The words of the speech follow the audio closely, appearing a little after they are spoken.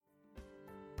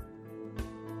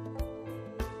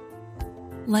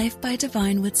Life by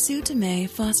Divine with Sue DeMay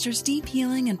fosters deep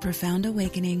healing and profound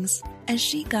awakenings as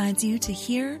she guides you to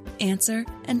hear, answer,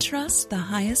 and trust the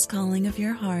highest calling of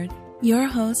your heart. Your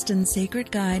host and sacred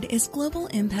guide is global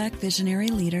impact visionary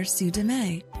leader Sue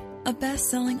DeMay, a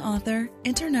best-selling author,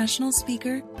 international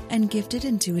speaker, and gifted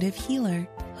intuitive healer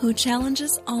who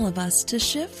challenges all of us to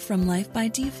shift from life by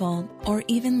default or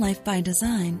even life by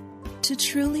design to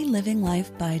truly living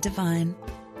life by divine.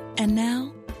 And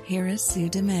now, here is Sue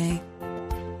DeMay.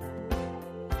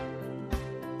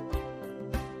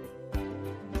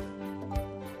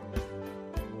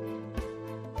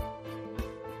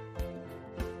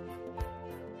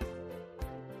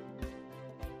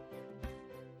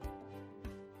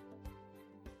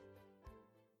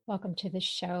 Welcome to the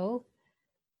show.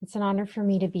 It's an honor for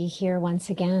me to be here once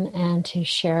again and to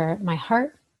share my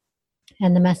heart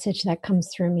and the message that comes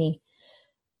through me.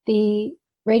 The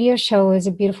radio show is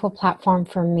a beautiful platform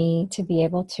for me to be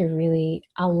able to really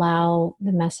allow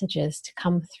the messages to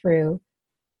come through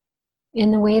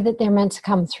in the way that they're meant to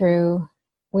come through,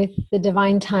 with the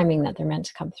divine timing that they're meant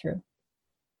to come through.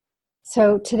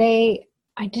 So today,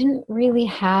 I didn't really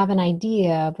have an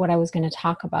idea of what I was going to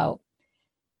talk about.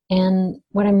 And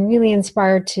what I'm really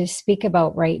inspired to speak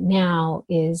about right now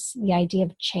is the idea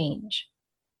of change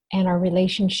and our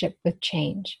relationship with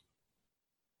change.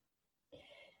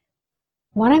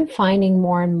 What I'm finding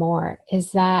more and more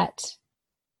is that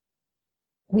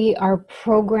we are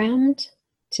programmed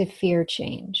to fear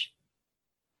change,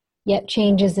 yet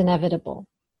change is inevitable.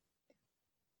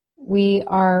 We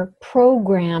are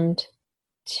programmed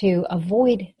to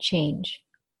avoid change,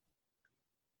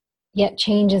 yet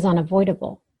change is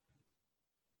unavoidable.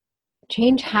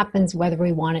 Change happens whether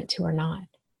we want it to or not.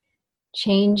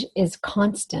 Change is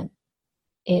constant.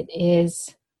 It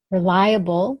is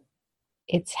reliable.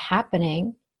 It's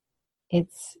happening.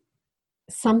 It's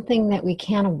something that we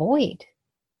can't avoid.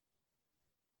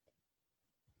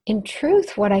 In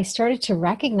truth, what I started to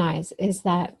recognize is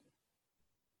that,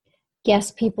 yes,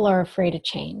 people are afraid of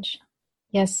change.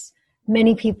 Yes,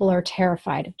 many people are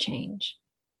terrified of change.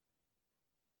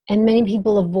 And many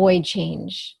people avoid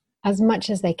change as much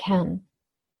as they can.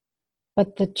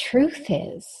 But the truth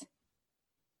is,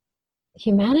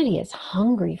 humanity is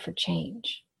hungry for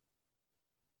change.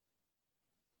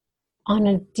 On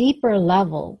a deeper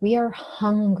level, we are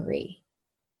hungry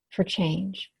for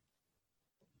change.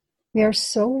 We are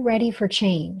so ready for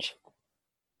change.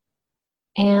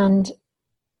 And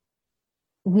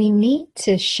we need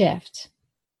to shift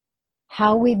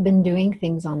how we've been doing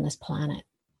things on this planet.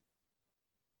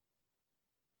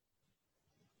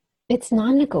 It's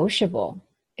non-negotiable.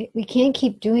 We can't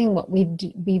keep doing what we've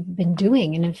been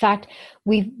doing. And in fact,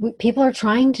 people are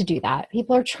trying to do that.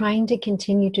 People are trying to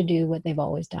continue to do what they've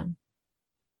always done.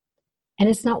 And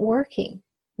it's not working.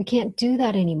 We can't do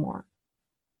that anymore.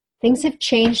 Things have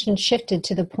changed and shifted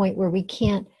to the point where we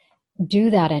can't do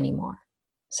that anymore.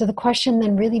 So the question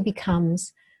then really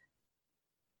becomes,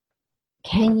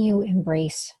 can you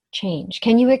embrace change?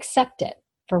 Can you accept it,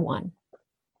 for one?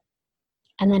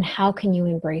 And then how can you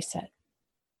embrace it?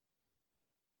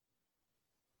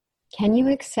 Can you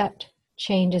accept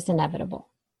change is inevitable?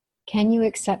 Can you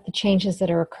accept the changes that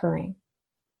are occurring?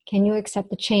 Can you accept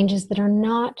the changes that are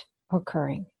not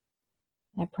occurring,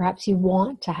 that perhaps you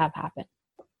want to have happen?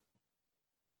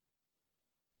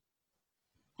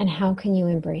 And how can you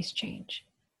embrace change?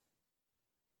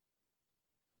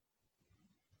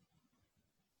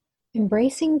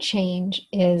 Embracing change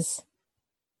is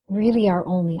really our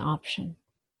only option.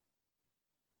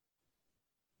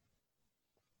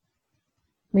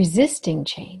 Resisting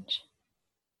change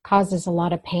causes a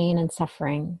lot of pain and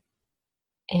suffering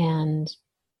and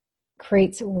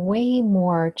creates way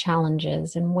more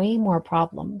challenges and way more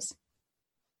problems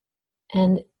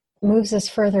and moves us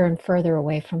further and further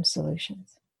away from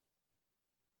solutions.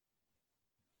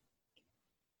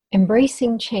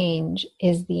 Embracing change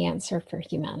is the answer for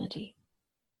humanity.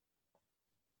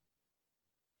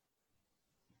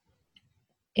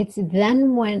 It's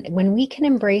then when we can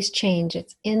embrace change,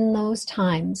 it's in those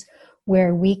times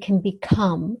where we can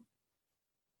become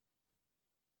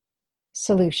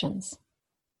solutions,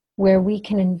 where we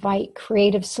can invite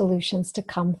creative solutions to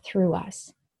come through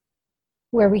us,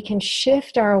 where we can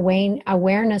shift our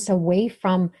awareness away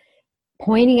from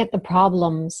pointing at the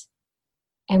problems,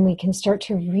 and we can start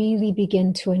to really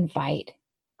begin to invite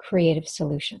creative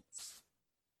solutions.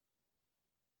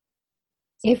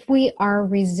 If we are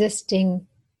resisting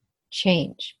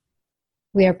change,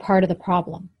 we are part of the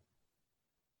problem.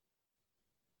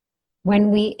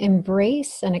 When we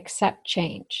embrace and accept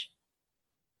change,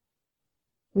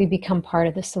 we become part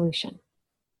of the solution.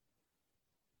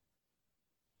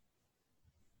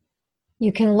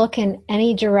 You can look in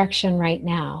any direction right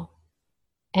now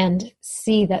and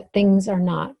see that things are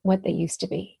not what they used to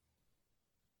be.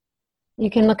 You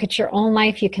can look at your own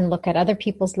life. You can look at other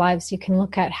people's lives. You can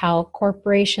look at how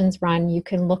corporations run. You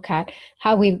can look at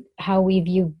how we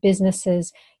view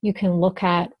businesses. You can look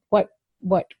at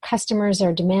what customers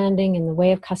are demanding in the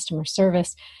way of customer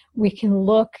service. We can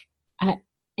look at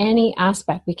any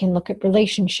aspect. We can look at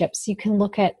relationships. You can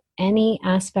look at any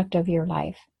aspect of your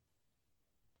life.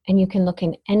 And you can look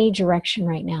in any direction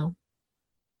right now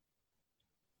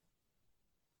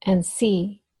and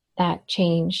see that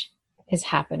change is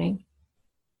happening.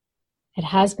 It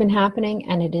has been happening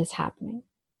and it is happening.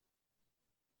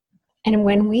 And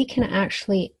when we can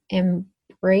actually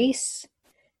embrace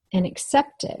and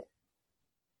accept it,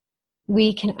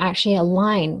 we can actually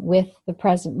align with the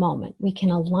present moment. We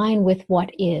can align with what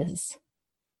is.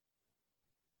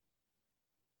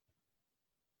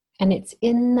 And it's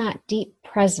in that deep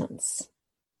presence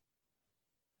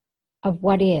of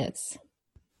what is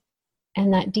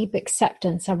and that deep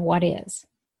acceptance of what is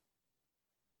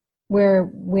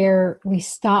where we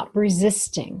stop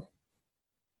resisting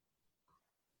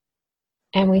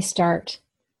and we start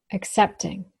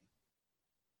accepting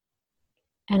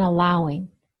and allowing.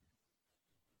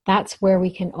 That's where we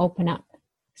can open up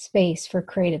space for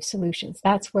creative solutions.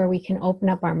 That's where we can open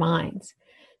up our minds.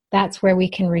 That's where we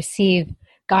can receive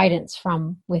guidance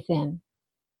from within.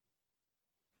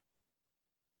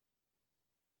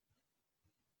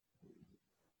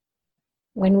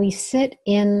 When we sit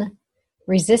in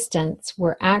resistance,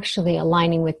 we're actually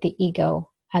aligning with the ego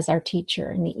as our teacher.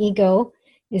 And the ego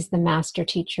is the master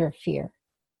teacher of fear.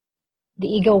 The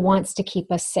ego wants to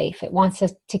keep us safe. It wants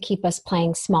us to keep us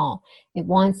playing small. It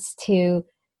wants to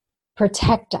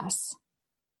protect us.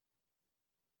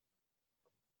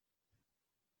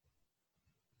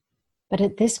 But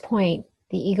at this point,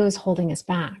 the ego is holding us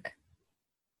back.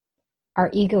 Our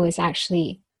ego is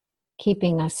actually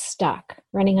keeping us stuck,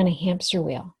 running on a hamster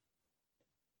wheel,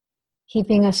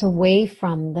 keeping us away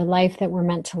from the life that we're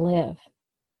meant to live,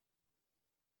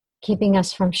 keeping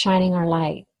us from shining our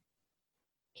light,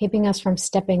 keeping us from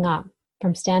stepping up,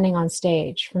 from standing on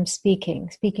stage, from speaking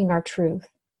our truth.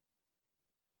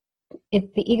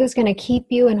 The ego is going to keep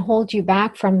you and hold you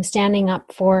back from standing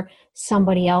up for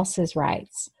somebody else's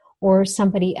rights or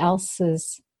somebody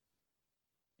else's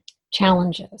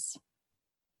challenges.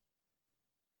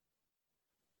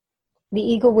 The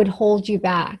ego would hold you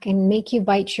back and make you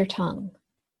bite your tongue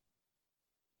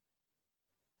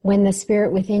when the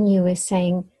spirit within you is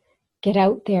saying, get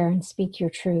out there and speak your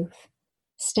truth.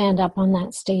 Stand up on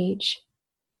that stage.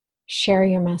 Share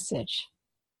your message.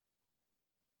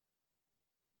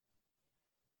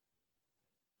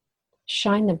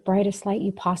 Shine the brightest light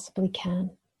you possibly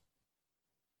can.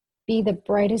 Be the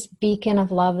brightest beacon of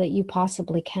love that you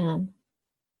possibly can.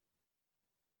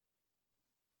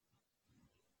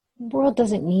 The world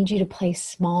doesn't need you to play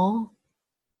small.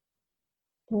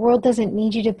 The world doesn't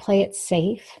need you to play it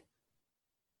safe.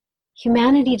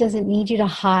 Humanity doesn't need you to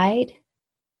hide.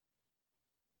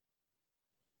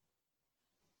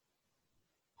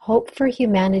 Hope for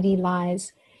humanity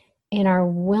lies in our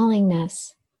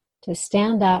willingness to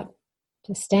stand up,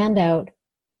 to stand out,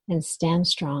 and stand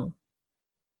strong.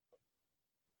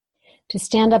 To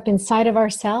stand up inside of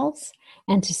ourselves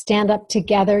and to stand up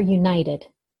together united.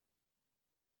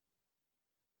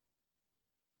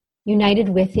 United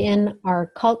within our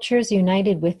cultures,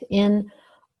 united within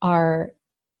our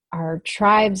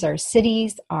tribes, our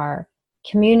cities, our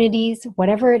communities,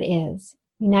 whatever it is,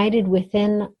 united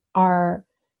within our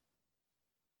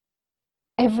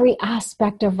every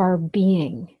aspect of our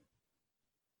being,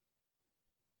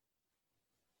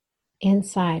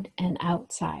 inside and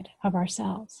outside of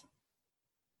ourselves.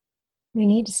 We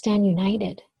need to stand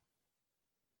united.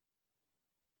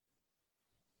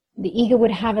 The ego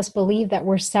would have us believe that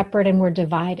we're separate and we're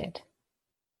divided.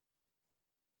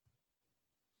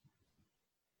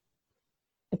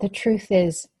 But the truth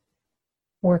is,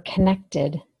 we're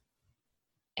connected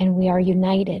and we are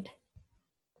united.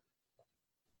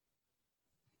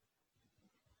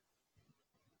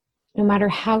 No matter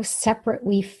how separate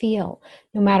we feel,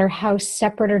 no matter how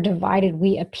separate or divided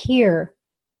we appear,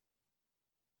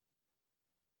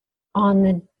 on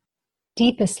the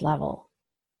deepest level,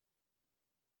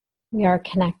 we are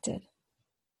connected.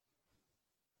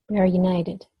 We are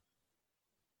united.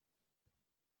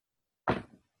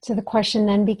 So the question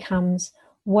then becomes,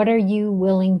 what are you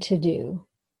willing to do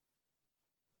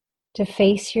to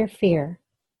face your fear,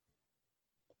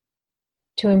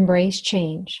 to embrace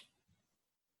change,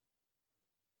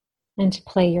 and to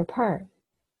play your part?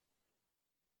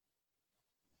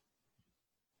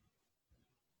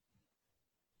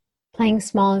 Playing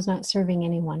small is not serving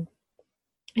anyone.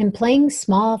 And playing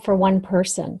small for one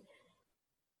person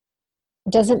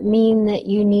doesn't mean that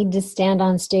you need to stand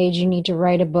on stage, you need to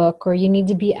write a book, or you need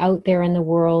to be out there in the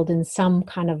world in some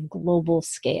kind of global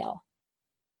scale.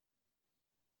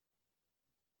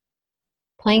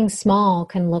 Playing small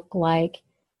can look like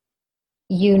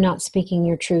you not speaking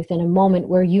your truth in a moment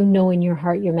where you know in your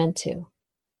heart you're meant to.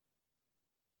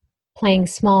 Playing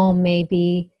small may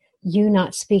be you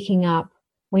not speaking up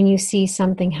when you see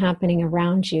something happening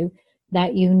around you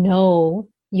that you know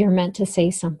you're meant to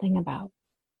say something about.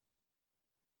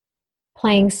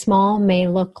 Playing small may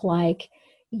look like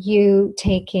you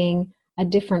taking a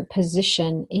different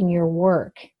position in your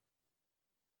work,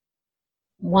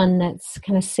 one that's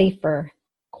kind of safer,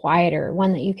 quieter,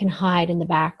 one that you can hide in the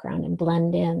background and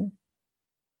blend in.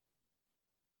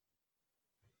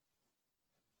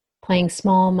 Playing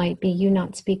small might be you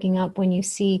not speaking up when you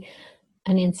see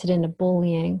an incident of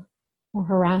bullying or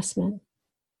harassment.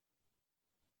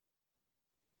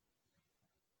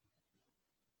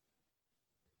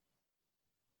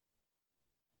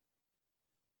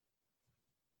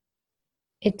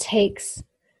 It takes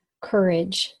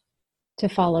courage to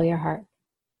follow your heart.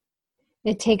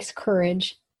 It takes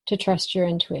courage to trust your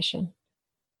intuition.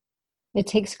 It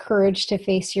takes courage to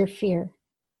face your fear.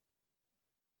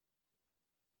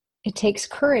 It takes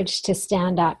courage to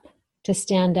stand up, to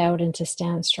stand out, and to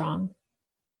stand strong.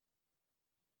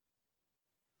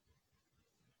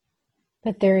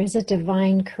 But there is a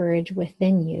divine courage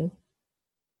within you.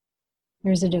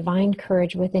 There's a divine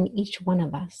courage within each one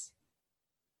of us.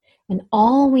 And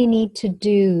all we need to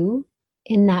do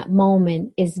in that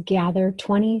moment is gather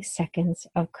 20 seconds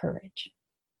of courage.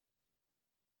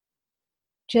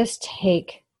 Just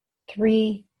take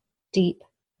 3 deep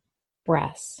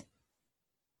breaths.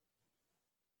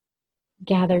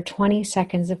 Gather 20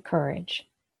 seconds of courage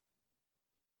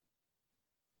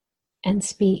and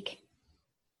speak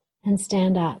and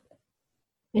stand up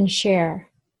and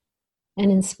share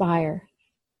and inspire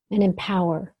and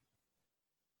empower.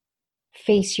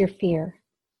 Face your fear.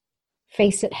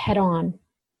 Face it head on.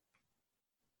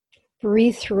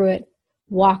 Breathe through it,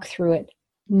 walk through it,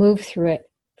 move through it,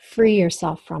 free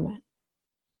yourself from it.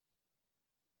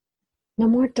 No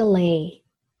more delay.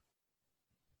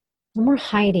 No more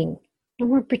hiding. No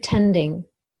more pretending.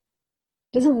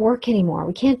 It doesn't work anymore.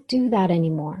 We can't do that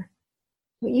anymore.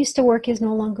 What used to work is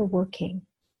no longer working.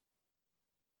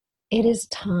 It is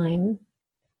time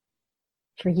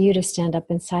for you to stand up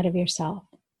inside of yourself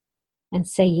and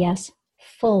say yes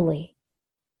fully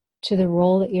to the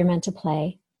role that you're meant to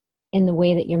play in the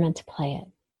way that you're meant to play it.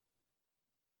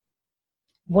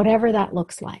 Whatever that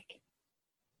looks like.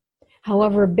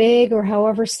 However big or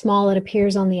however small it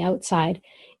appears on the outside,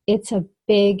 it's a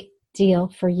big deal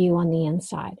for you on the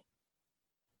inside.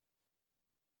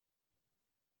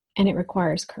 And it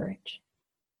requires courage.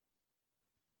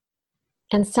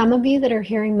 And some of you that are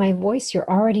hearing my voice, you're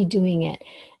already doing it.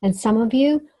 And some of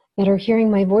you that are hearing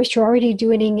my voice, you're already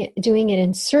doing it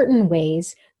in certain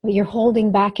ways, but you're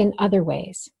holding back in other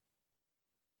ways.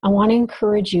 I want to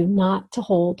encourage you not to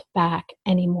hold back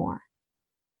anymore.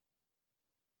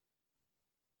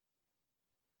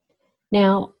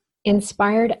 Now,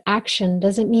 inspired action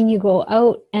doesn't mean you go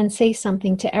out and say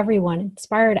something to everyone.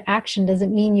 Inspired action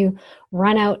doesn't mean you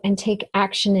run out and take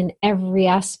action in every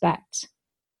aspect.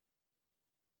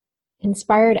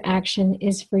 Inspired action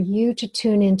is for you to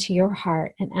tune into your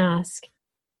heart and ask,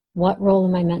 what role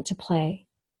am I meant to play?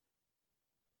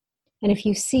 And if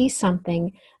you see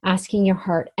something, asking your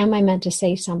heart, am I meant to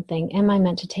say something? Am I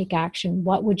meant to take action?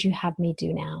 What would you have me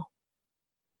do now?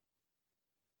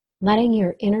 Letting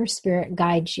your inner spirit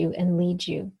guide you and lead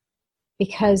you,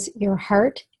 because your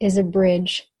heart is a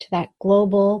bridge to that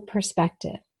global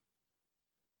perspective.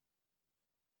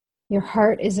 Your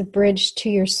heart is a bridge to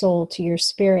your soul, to your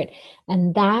spirit,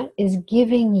 and that is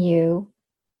giving you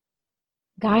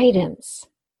guidance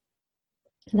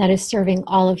that is serving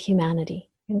all of humanity,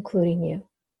 including you.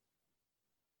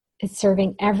 It's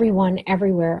serving everyone,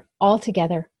 everywhere, all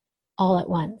together, all at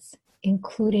once,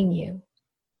 including you.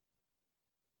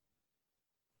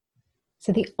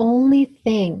 So the only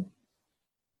thing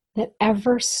that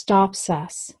ever stops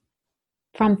us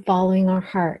from following our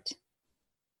heart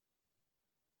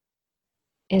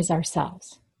is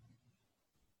ourselves.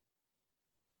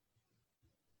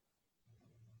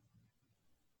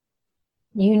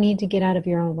 You need to get out of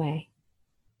your own way.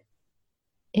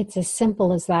 It's as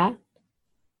simple as that,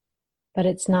 but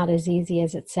it's not as easy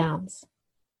as it sounds.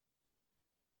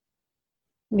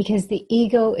 Because the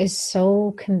ego is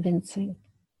so convincing.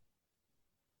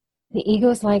 The ego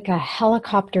is like a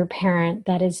helicopter parent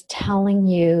that is telling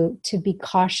you to be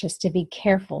cautious, to be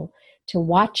careful, to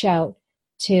watch out,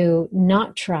 to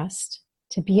not trust,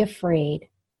 to be afraid.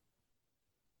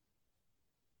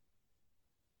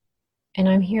 And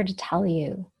I'm here to tell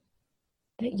you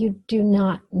that you do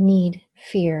not need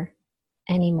fear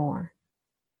anymore.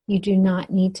 You do not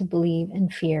need to believe in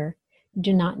fear. You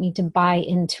do not need to buy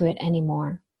into it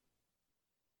anymore.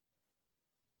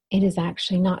 It is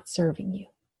actually not serving you.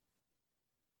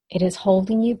 It is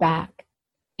holding you back,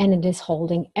 and it is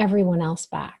holding everyone else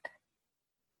back.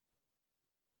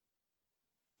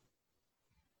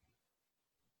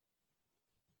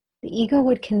 The ego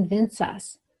would convince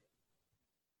us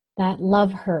that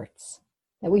love hurts,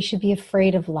 that we should be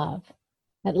afraid of love,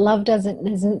 that love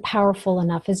isn't powerful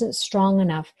enough, isn't strong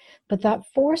enough. But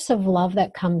that force of love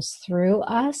that comes through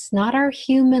us, not our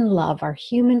human love, our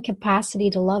human capacity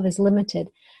to love is limited,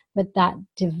 but that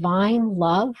divine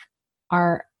love,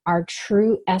 our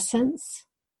true essence,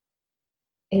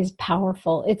 is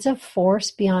powerful. It's a force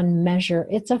beyond measure.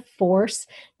 It's a force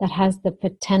that has the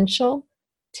potential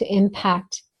to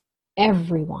impact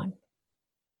everyone.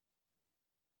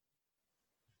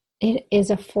 It is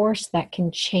a force that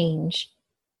can change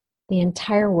the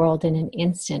entire world in an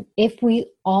instant. If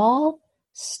we all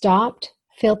stopped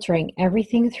filtering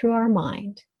everything through our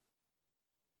mind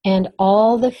and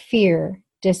all the fear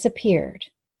disappeared,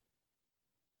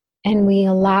 and we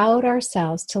allowed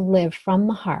ourselves to live from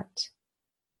the heart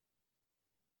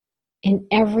in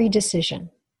every decision,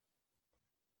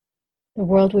 the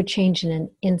world would change in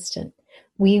an instant.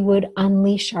 We would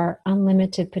unleash our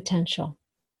unlimited potential.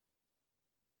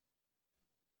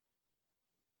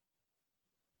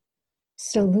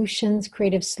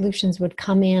 Creative solutions would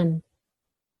come in,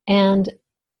 and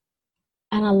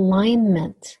an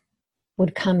alignment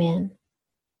would come in,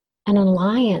 an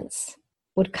alliance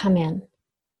would come in,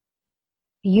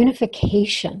 a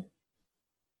unification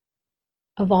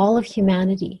of all of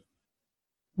humanity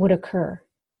would occur.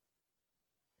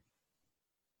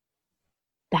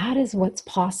 That is what's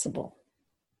possible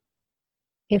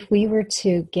if we were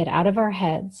to get out of our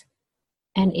heads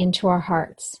and into our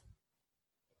hearts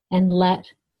and let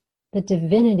the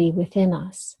divinity within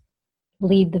us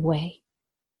lead the way.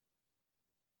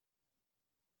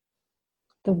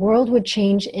 The world would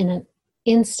change in an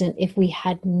instant if we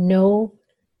had no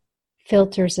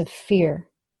filters of fear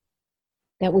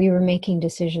that we were making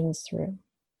decisions through.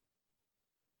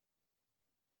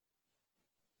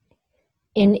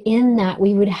 And in that,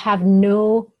 we would have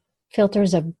no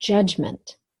filters of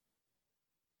judgment.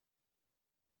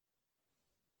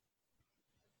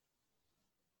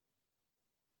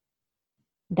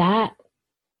 That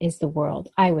is the world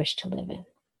I wish to live in.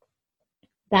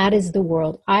 That is the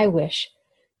world I wish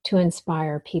to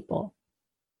inspire people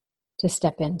to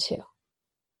step into.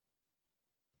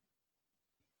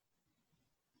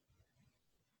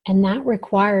 And that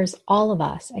requires all of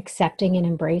us accepting and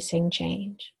embracing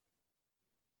change.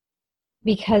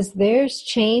 Because there's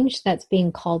change that's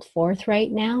being called forth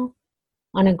right now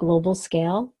on a global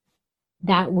scale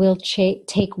that will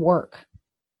take work.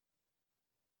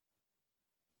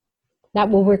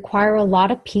 That will require a lot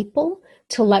of people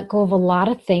to let go of a lot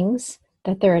of things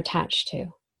that they're attached to.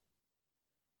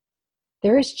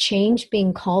 There is change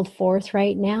being called forth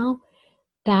right now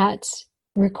that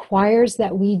requires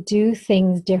that we do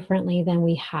things differently than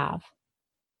we have.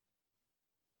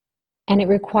 And it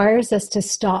requires us to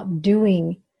stop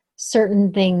doing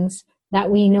certain things that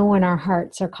we know in our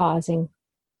hearts are causing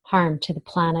harm to the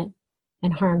planet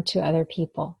and harm to other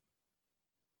people.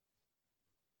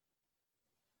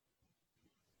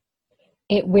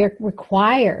 It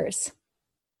requires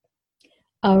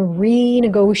a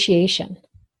renegotiation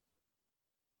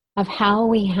of how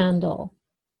we handle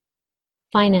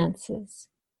finances,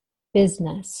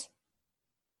 business,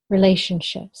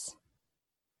 relationships,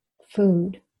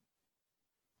 food,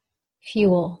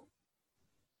 fuel,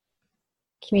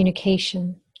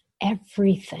 communication,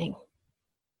 everything.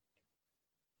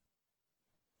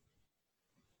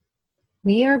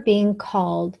 We are being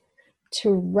called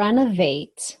to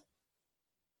renovate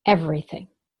everything.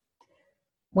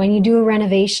 When you do a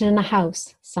renovation in a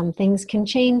house, some things can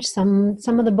change. Some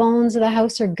of the bones of the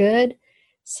house are good.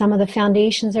 Some of the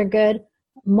foundations are good.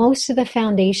 Most of the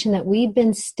foundation that we've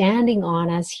been standing on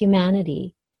as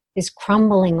humanity is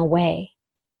crumbling away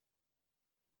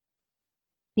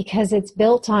because it's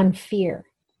built on fear.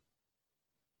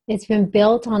 It's been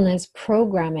built on this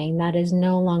programming that is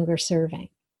no longer serving.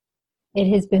 It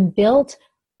has been built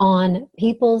on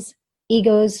people's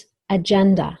egos'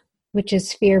 agenda, which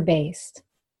is fear-based.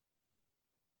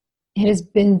 It has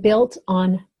been built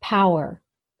on power.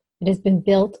 It has been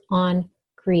built on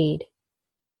greed.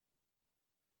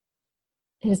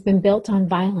 It has been built on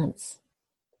violence.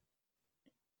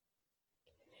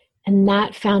 And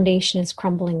that foundation is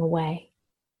crumbling away.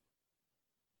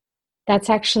 That's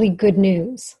actually good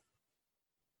news.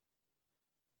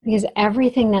 Because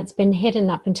everything that's been hidden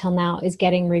up until now is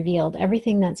getting revealed.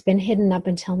 Everything that's been hidden up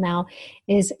until now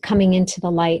is coming into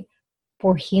the light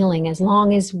for healing. As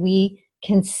long as we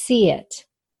can see it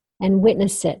and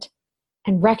witness it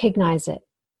and recognize it,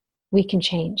 we can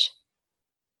change.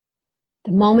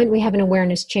 The moment we have an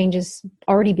awareness, change has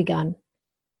already begun.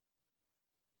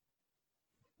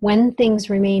 When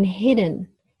things remain hidden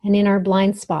and in our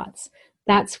blind spots,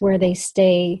 that's where they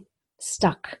stay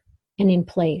stuck and in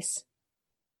place.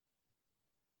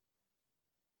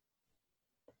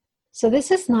 So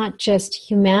this is not just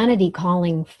humanity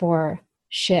calling for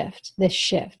this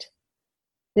shift.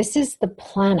 This is the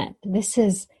planet. This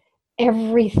is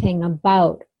everything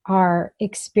about our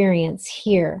experience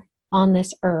here on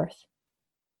this earth,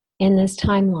 in this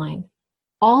timeline.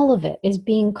 All of it is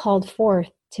being called forth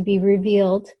to be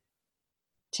revealed,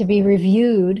 to be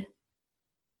reviewed,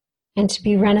 and to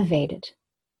be renovated.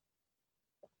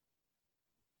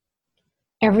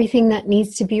 Everything that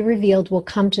needs to be revealed will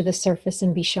come to the surface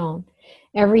and be shown.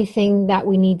 Everything that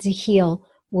we need to heal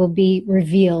will be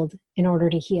revealed in order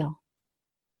to heal.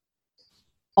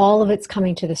 All of it's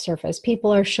coming to the surface.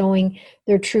 People are showing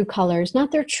their true colors,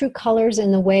 not their true colors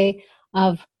in the way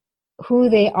of who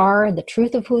they are, the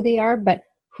truth of who they are, but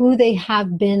who they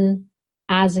have been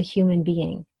as a human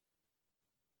being.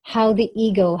 How the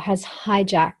ego has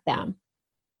hijacked them.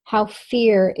 How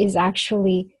fear is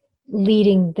actually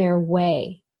leading their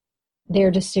way,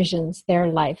 their decisions, their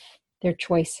life, their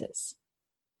choices.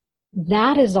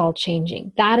 That is all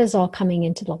changing. That is all coming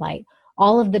into the light.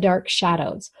 All of the dark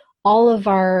shadows, all of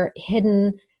our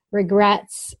hidden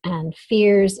regrets and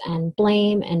fears and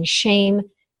blame and shame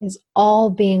is all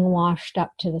being washed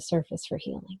up to the surface for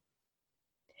healing.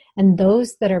 And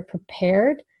those that are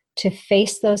prepared to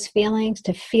face those feelings,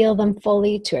 to feel them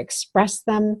fully, to express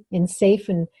them in safe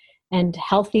and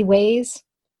healthy ways,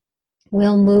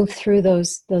 will move through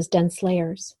those dense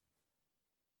layers.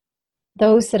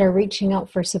 Those that are reaching out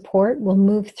for support will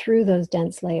move through those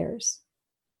dense layers.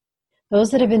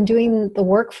 Those that have been doing the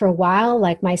work for a while,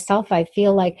 like myself, I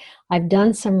feel like I've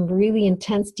done some really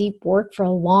intense, deep work for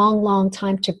a long, long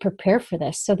time to prepare for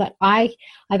this, so that I've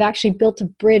actually built a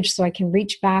bridge so I can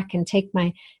reach back and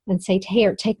say,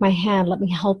 "Hey, take my hand, let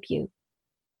me help you.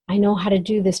 I know how to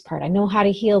do this part. I know how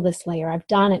to heal this layer. I've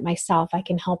done it myself. I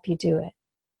can help you do it."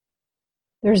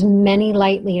 There's many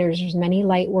light leaders, there's many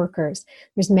light workers,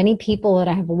 there's many people that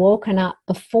have woken up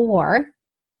before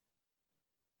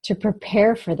to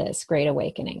prepare for this great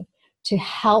awakening, to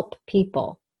help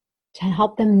people, to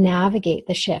help them navigate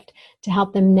the shift, to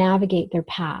help them navigate their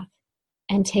path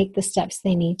and take the steps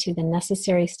they need to, the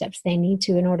necessary steps they need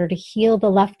to in order to heal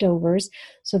the leftovers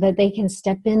so that they can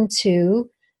step into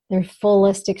their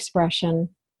fullest expression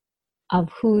of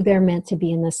who they're meant to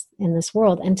be in this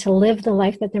world and to live the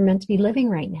life that they're meant to be living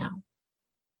right now.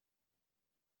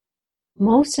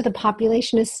 Most of the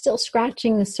population is still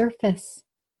scratching the surface.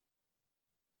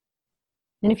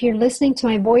 And if you're listening to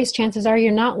my voice, chances are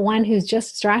you're not one who's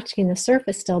just scratching the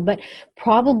surface still, but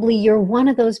probably you're one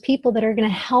of those people that are going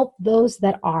to help those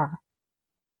that are.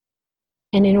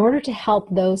 And in order to help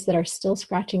those that are still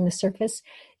scratching the surface,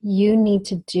 you need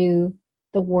to do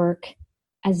the work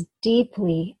as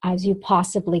deeply as you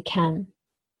possibly can.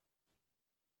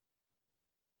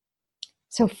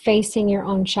 So facing your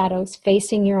own shadows,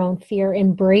 facing your own fear,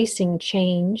 embracing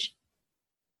change,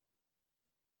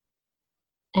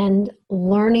 and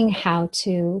learning how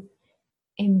to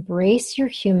embrace your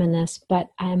humanness, but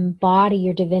embody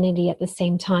your divinity at the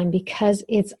same time, because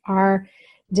it's our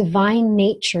divine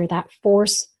nature, that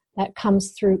force that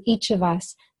comes through each of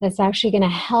us, that's actually going to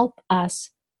help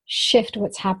us shift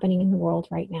what's happening in the world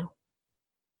right now.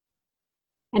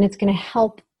 And it's going to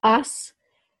help us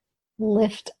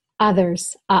lift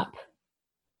others up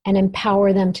and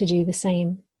empower them to do the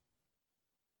same.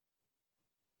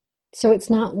 So it's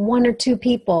not one or two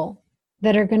people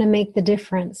that are going to make the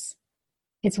difference.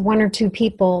 It's one or two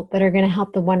people that are going to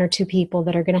help the one or two people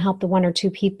that are going to help the one or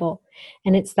two people.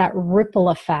 And it's that ripple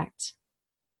effect.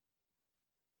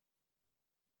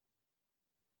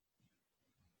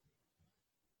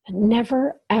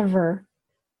 Never, ever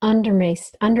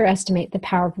underestimate the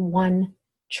power of one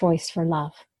choice for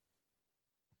love.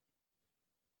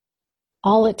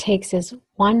 All it takes is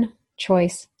one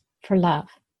choice for love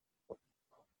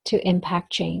to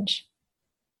impact change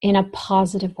in a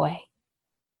positive way.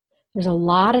 There's a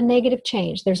lot of negative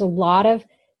change. There's a lot of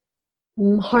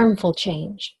harmful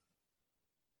change.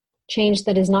 Change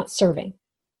that is not serving.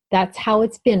 That's how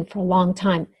it's been for a long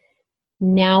time.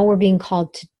 Now we're being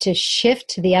called to shift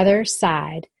to the other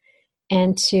side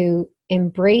and to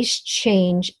embrace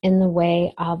change in the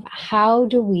way of how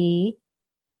do we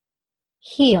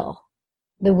heal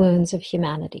the wounds of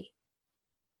humanity?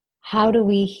 How do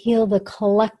we heal the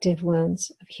collective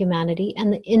wounds of humanity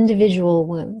and the individual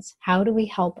wounds? How do we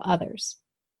help others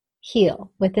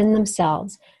heal within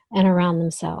themselves and around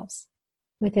themselves,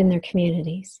 within their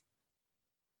communities?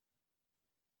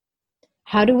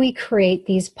 How do we create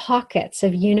these pockets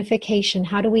of unification?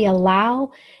 How do we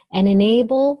allow and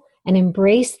enable and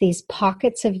embrace these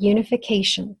pockets of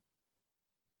unification?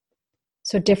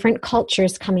 So different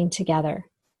cultures coming together,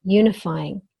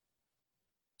 unifying,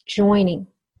 joining,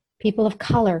 people of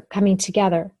color coming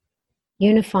together,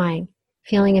 unifying,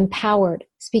 feeling empowered,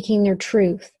 speaking their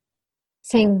truth,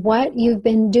 saying what you've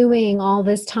been doing all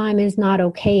this time is not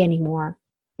okay anymore.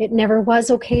 It never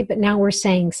was okay, but now we're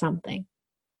saying something.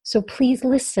 So please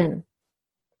listen.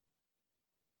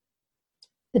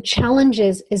 The challenge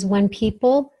is when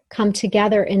people come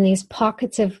together in these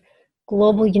pockets of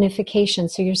global unification.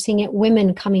 So you're seeing it,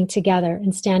 women coming together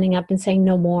and standing up and saying,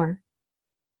 no more,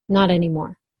 not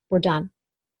anymore, we're done.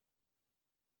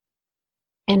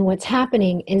 And what's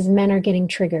happening is men are getting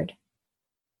triggered.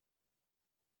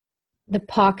 The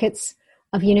pockets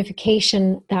of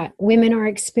unification that women are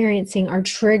experiencing are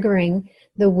triggering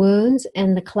the wounds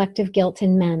and the collective guilt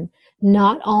in men.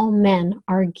 Not all men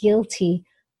are guilty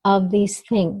of these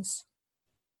things,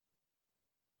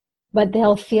 but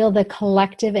they'll feel the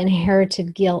collective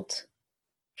inherited guilt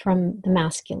from the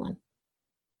masculine.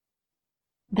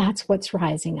 That's what's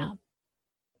rising up.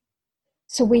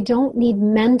 So we don't need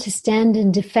men to stand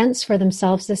in defense for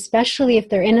themselves, especially if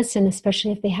they're innocent,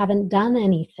 especially if they haven't done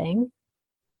anything.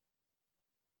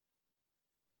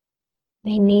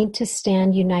 They need to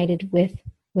stand united with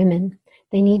women.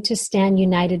 They need to stand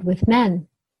united with men.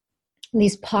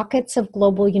 These pockets of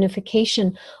global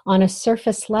unification on a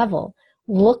surface level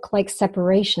look like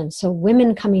separation. So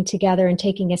women coming together and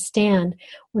taking a stand.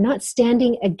 We're not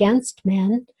standing against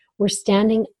men. We're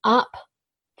standing up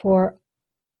for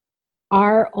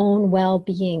our own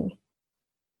well-being.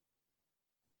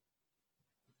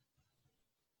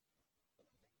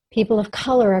 People of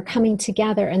color are coming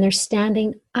together and they're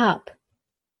standing up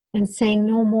and saying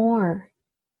no more.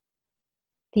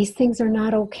 These things are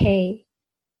not okay,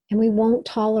 and we won't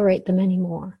tolerate them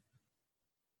anymore.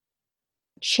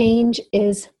 Change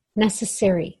is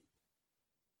necessary,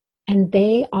 and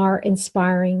they are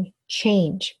inspiring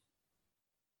change.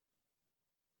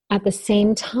 At the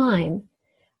same time,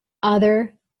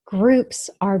 other groups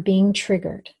are being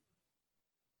triggered.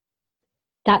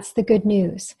 That's the good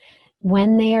news.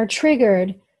 When they are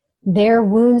triggered, their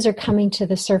wounds are coming to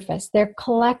the surface. Their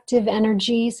collective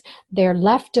energies, their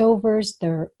leftovers,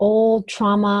 their old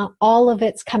trauma, all of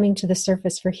it's coming to the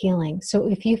surface for healing. So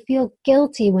if you feel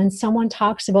guilty when someone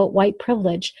talks about white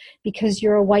privilege because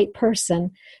you're a white person,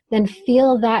 then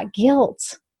feel that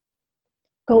guilt.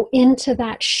 Go into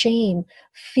that shame.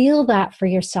 Feel that for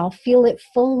yourself. Feel it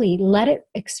fully. Let it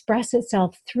express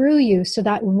itself through you so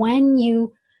that when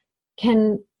you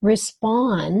can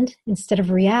respond instead of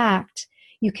react,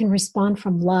 you can respond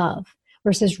from love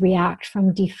versus react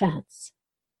from defense.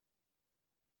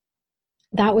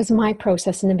 That was my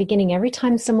process in the beginning. Every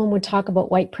time someone would talk about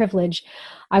white privilege,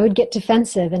 I would get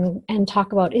defensive and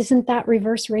talk about, isn't that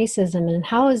reverse racism? And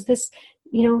how is this,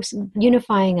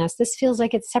 unifying us? This feels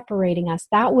like it's separating us.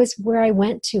 That was where I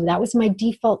went to. That was my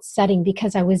default setting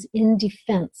because I was in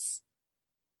defense,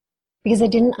 because I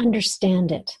didn't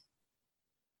understand it.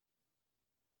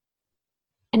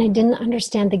 And I didn't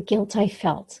understand the guilt I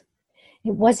felt.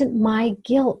 It wasn't my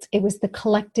guilt. It was the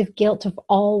collective guilt of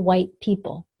all white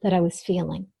people that I was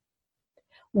feeling.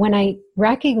 When I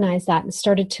recognized that and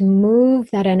started to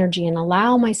move that energy and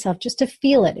allow myself just to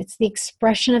feel it, it's the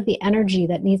expression of the energy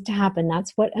that needs to happen.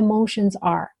 That's what emotions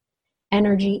are,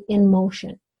 energy in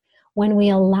motion. When we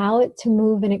allow it to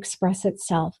move and express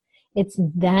itself, it's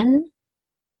then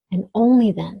and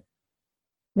only then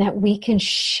that we can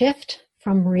shift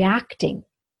from reacting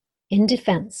in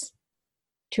defense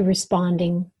to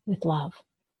responding with love.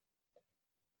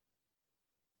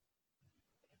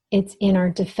 It's in our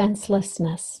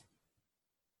defenselessness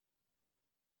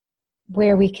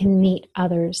where we can meet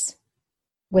others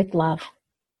with love.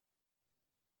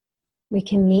 We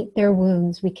can meet their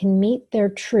wounds. We can meet their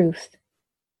truth.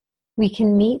 We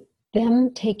can meet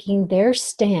them taking their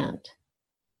stand.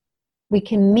 We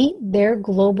can meet their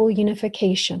global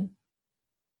unification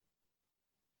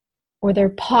or their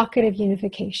pocket of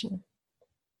unification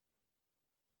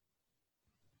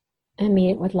and meet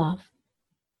it with love.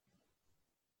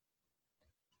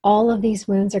 All of these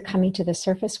wounds are coming to the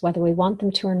surface, whether we want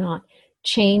them to or not.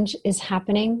 Change is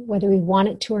happening whether we want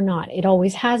it to or not. It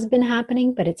always has been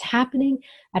happening, but it's happening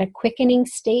at a quickening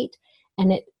state,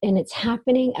 and it's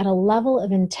happening at a level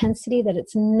of intensity that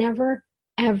it's never,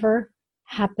 ever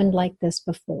happened like this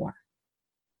before.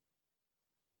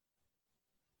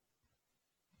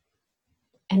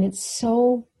 And it's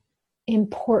so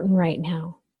important right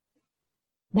now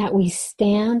that we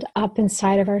stand up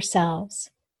inside of ourselves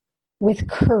with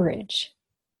courage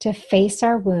to face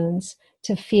our wounds,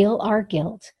 to feel our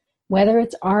guilt, whether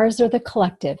it's ours or the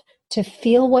collective, to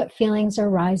feel what feelings are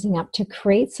rising up, to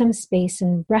create some space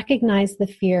and recognize the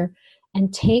fear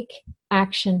and take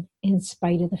action in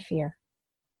spite of the fear.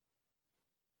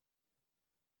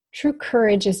 True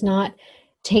courage is not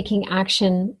taking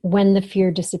action when the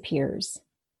fear disappears.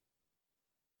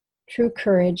 True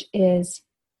courage is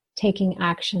taking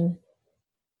action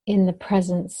in the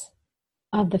presence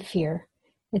of the fear.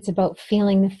 It's about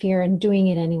feeling the fear and doing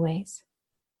it anyways.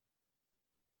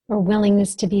 Our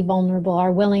willingness to be vulnerable,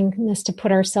 our willingness to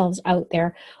put ourselves out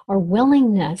there, our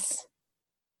willingness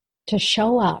to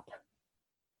show up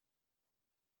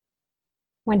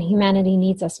when humanity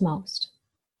needs us most.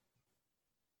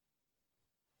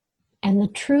 And the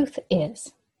truth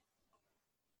is,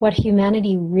 what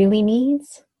humanity really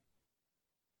needs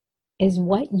is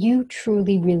what you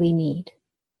truly, really need.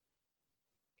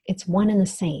 It's one and the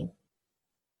same.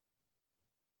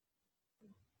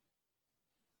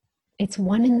 It's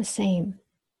one and the same.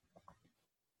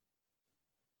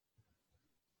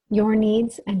 Your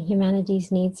needs and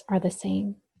humanity's needs are the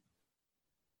same.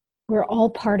 We're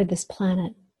all part of this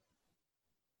planet.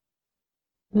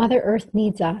 Mother Earth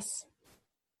needs us.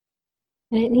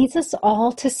 And it needs us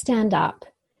all to stand up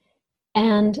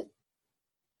and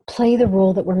play the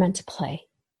role that we're meant to play.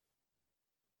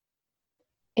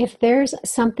 If there's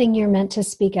something you're meant to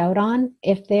speak out on,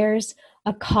 if there's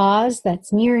a cause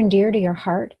that's near and dear to your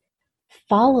heart,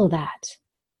 follow that.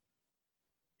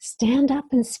 Stand up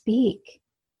and speak.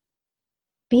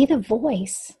 Be the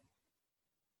voice.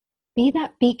 Be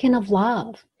that beacon of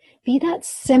love. Be that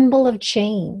symbol of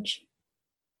change.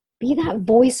 Be that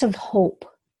voice of hope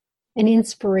and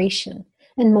inspiration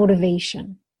and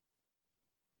motivation.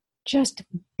 Just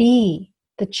be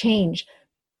the change.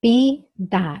 Be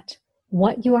that,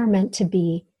 what you are meant to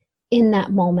be in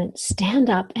that moment. Stand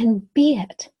up and be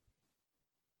it.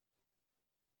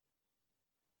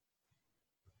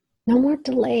 No more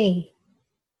delay.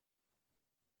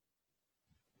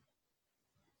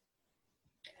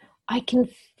 I can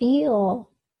feel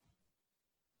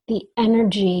the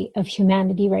energy of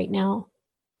humanity right now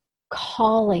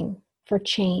calling for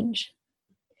change.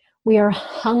 We are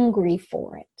hungry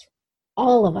for it.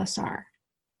 All of us are.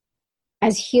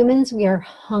 As humans, we are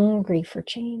hungry for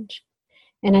change.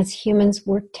 And as humans,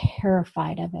 we're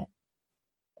terrified of it.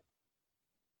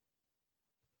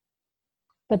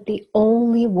 But the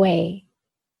only way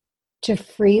to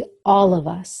free all of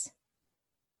us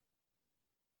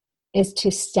is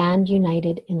to stand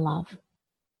united in love.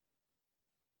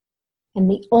 And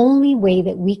the only way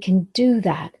that we can do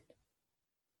that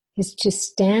is to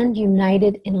stand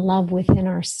united in love within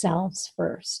ourselves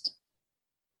first.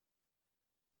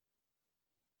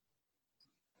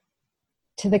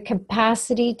 To the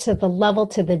capacity, to the level,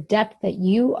 to the depth that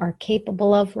you are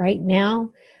capable of right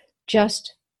now,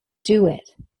 just do it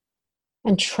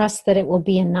and trust that it will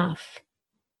be enough.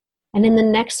 And in the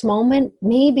next moment,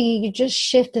 maybe you just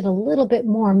shifted a little bit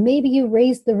more. Maybe you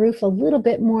raised the roof a little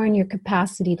bit more in your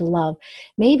capacity to love.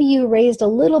 Maybe you raised a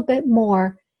little bit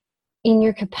more in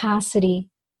your capacity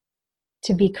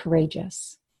to be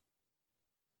courageous.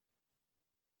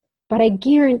 But I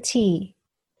guarantee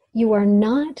you are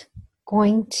not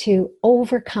going to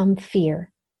overcome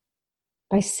fear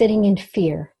by sitting in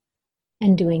fear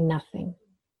and doing nothing.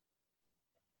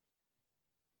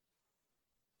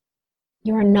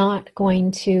 You are not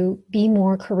going to be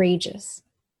more courageous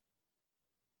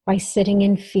by sitting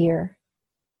in fear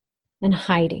and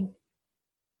hiding.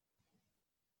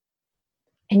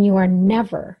 And you are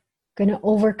never going to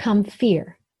overcome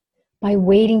fear by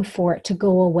waiting for it to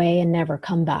go away and never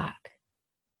come back.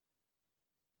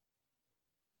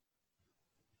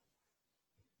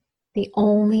 The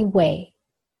only way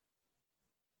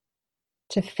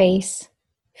to face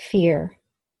fear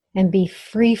and be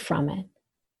free from it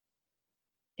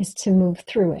is to move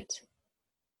through it,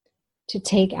 to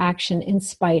take action in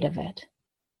spite of it,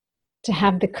 to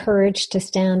have the courage to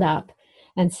stand up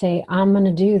and say, I'm going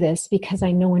to do this because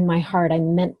I know in my heart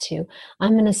I'm meant to.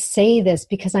 I'm going to say this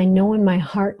because I know in my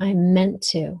heart I'm meant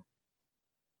to.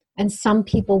 And some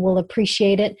people will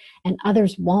appreciate it and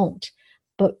others won't.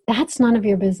 But that's none of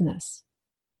your business.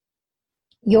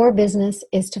 Your business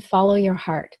is to follow your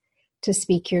heart, to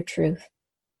speak your truth,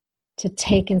 to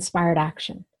take inspired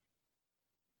action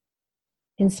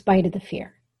in spite of the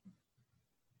fear.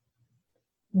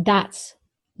 That's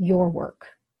your work.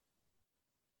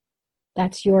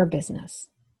 That's your business.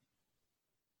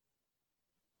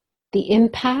 The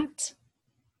impact,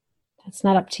 that's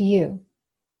not up to you.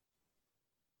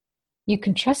 You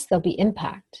can trust there'll be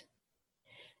impact.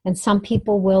 And some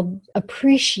people will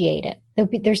appreciate it.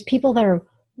 There's people that are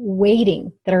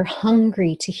waiting, that are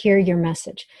hungry to hear your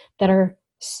message, that are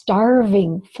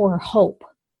starving for hope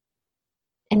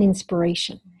and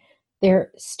inspiration.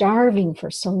 They're starving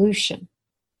for solution.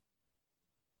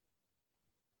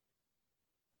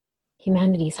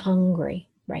 Humanity's hungry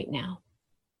right now.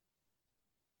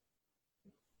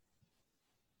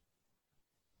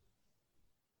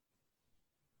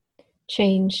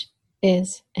 Change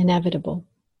is inevitable.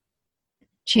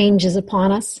 Change is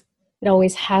upon us. It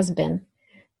always has been.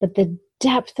 But the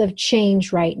depth of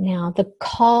change right now, the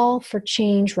call for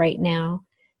change right now,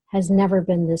 has never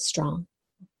been this strong.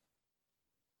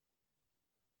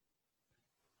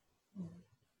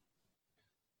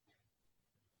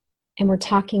 And we're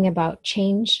talking about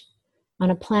change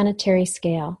on a planetary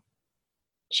scale,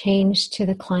 change to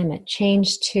the climate,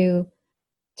 change to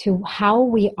how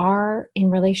we are in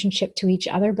relationship to each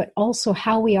other, but also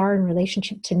how we are in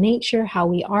relationship to nature, how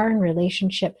we are in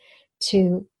relationship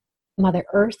to Mother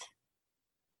Earth.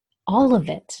 All of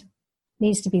it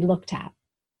needs to be looked at.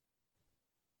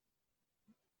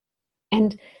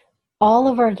 And all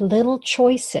of our little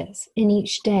choices in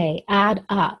each day add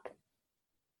up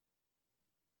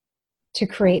to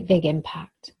create big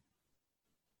impact.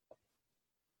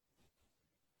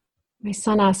 My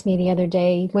son asked me the other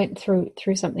day, he went through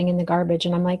something in the garbage,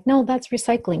 and I'm like, no, that's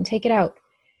recycling, take it out.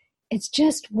 It's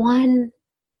just one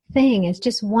thing, it's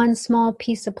just one small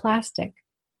piece of plastic.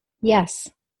 Yes,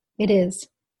 it is.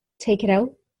 Take it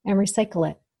out and recycle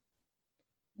it.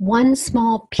 One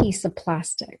small piece of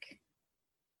plastic.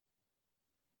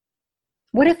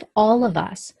 What if all of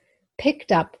us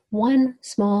picked up one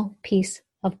small piece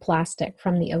of plastic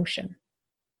from the ocean?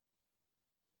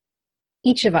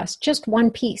 Each of us, just one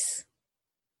piece.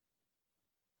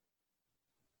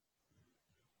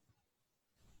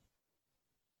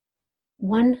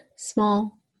 One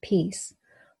small piece,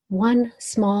 one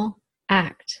small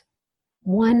act,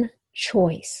 one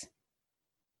choice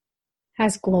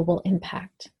has global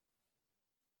impact.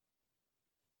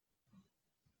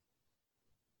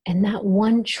 And that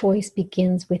one choice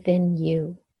begins within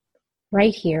you,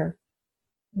 right here,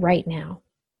 right now.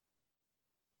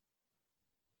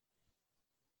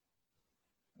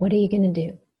 What are you going to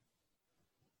do?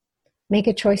 Make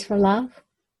a choice for love?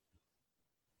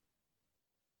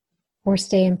 Or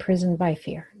stay imprisoned by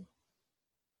fear?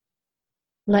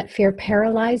 Let fear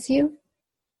paralyze you?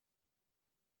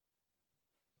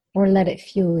 Or let it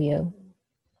fuel you?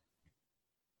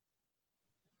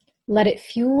 Let it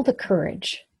fuel the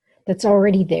courage that's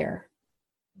already there.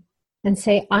 And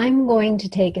say, I'm going to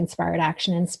take inspired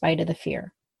action in spite of the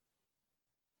fear.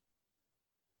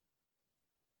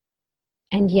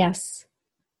 And yes,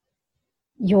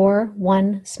 your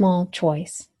one small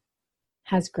choice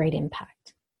has great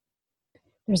impact.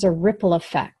 There's a ripple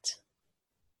effect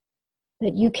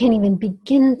that you can't even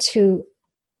begin to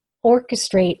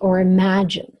orchestrate or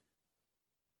imagine.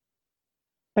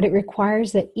 But it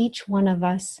requires that each one of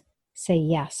us say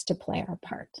yes to play our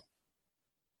part.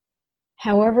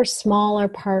 However small our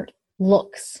part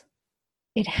looks,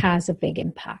 it has a big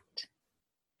impact.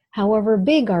 However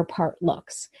big our part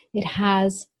looks, it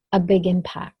has a big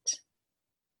impact.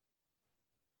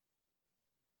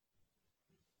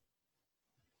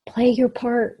 Play your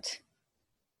part.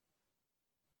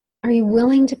 Are you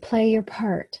willing to play your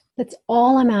part? That's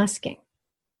all I'm asking.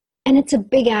 And it's a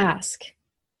big ask.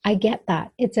 I get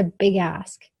that. It's a big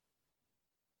ask.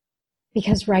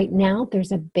 Because right now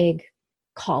there's a big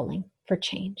calling for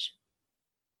change.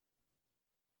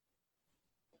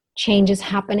 Change is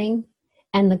happening,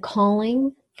 and the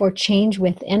calling for change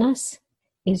within us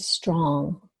is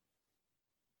strong.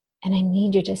 And I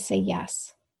need you to say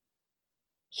yes.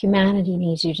 Humanity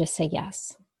needs you to say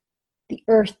yes. The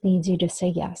earth needs you to say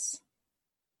yes.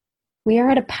 We are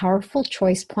at a powerful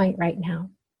choice point right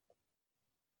now.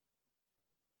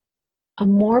 A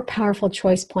more powerful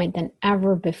choice point than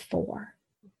ever before.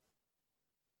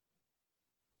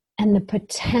 And the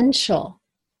potential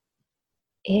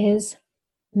is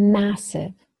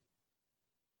massive.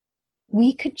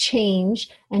 We could change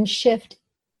and shift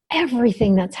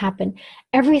everything that's happened.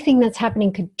 Everything that's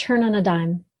happening could turn on a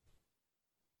dime.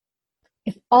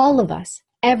 If all of us,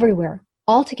 everywhere,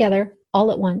 all together,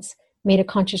 all at once, made a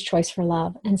conscious choice for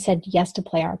love and said yes to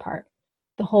play our part,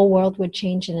 the whole world would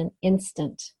change in an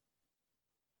instant.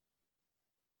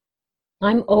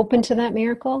 I'm open to that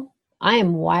miracle. I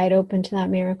am wide open to that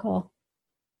miracle.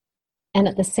 And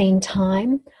at the same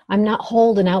time, I'm not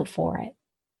holding out for it.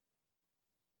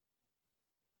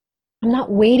 I'm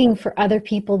not waiting for other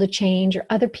people to change or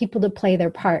other people to play their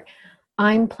part.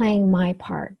 I'm playing my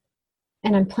part,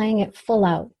 and I'm playing it full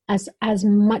out as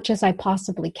much as I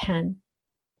possibly can.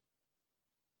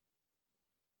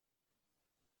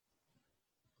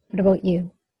 What about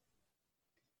you?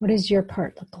 What does your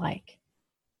part look like?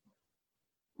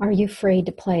 Are you afraid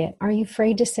to play it? Are you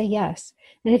afraid to say yes?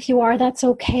 And if you are, that's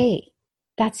okay.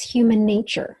 That's human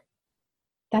nature.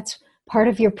 That's part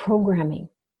of your programming.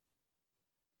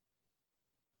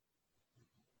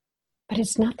 But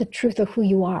it's not the truth of who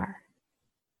you are.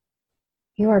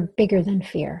 You are bigger than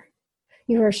fear.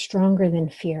 You are stronger than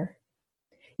fear.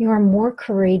 You are more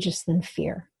courageous than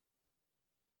fear.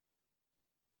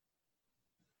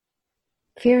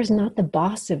 Fear is not the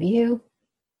boss of you.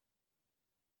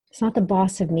 It's not the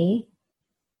boss of me.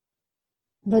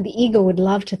 Though the ego would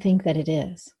love to think that it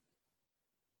is.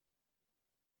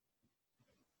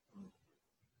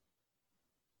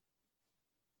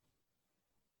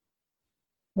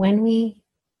 When we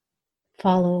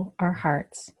follow our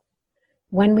hearts,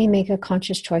 when we make a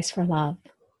conscious choice for love,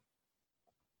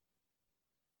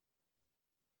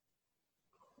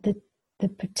 the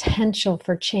potential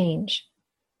for change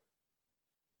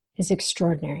is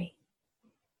extraordinary.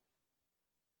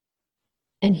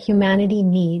 And humanity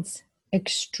needs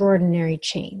extraordinary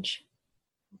change.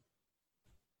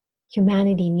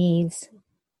 Humanity needs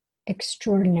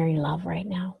extraordinary love right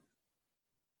now.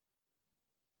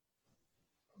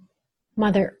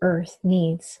 Mother Earth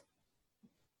needs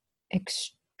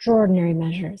extraordinary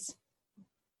measures.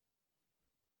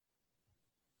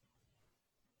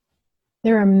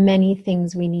 There are many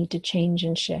things we need to change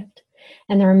and shift.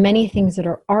 And there are many things that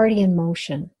are already in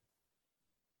motion.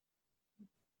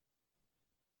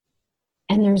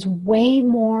 And there's way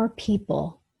more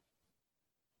people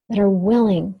that are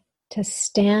willing to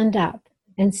stand up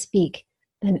and speak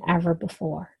than ever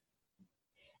before.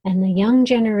 And the young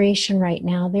generation right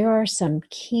now, there are some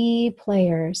key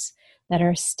players that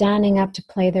are standing up to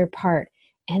play their part,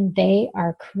 and they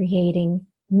are creating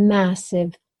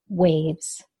massive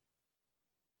waves.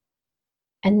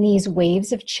 And these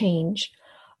waves of change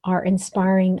are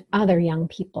inspiring other young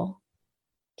people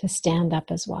to stand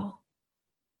up as well.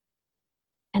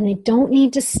 And they don't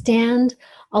need to stand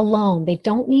alone. They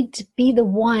don't need to be the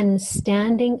one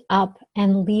standing up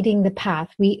and leading the path.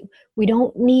 We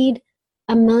don't need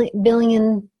a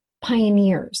billion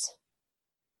pioneers.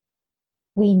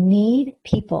 We need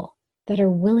people that are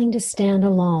willing to stand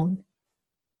alone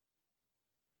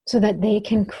so that they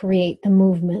can create the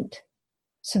movement,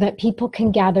 so that people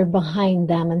can gather behind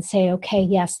them and say, okay,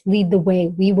 yes, lead the way.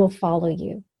 We will follow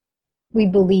you. We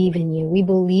believe in you. We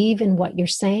believe in what you're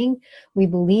saying. We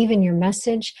believe in your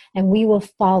message, and we will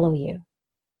follow you.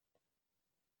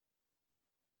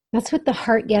 That's what the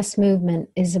Heart Yes movement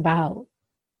is about.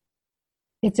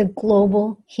 It's a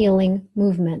global healing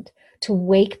movement to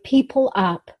wake people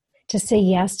up to say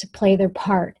yes, to play their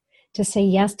part, to say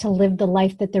yes, to live the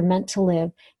life that they're meant to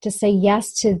live, to say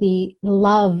yes to the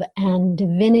love and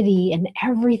divinity and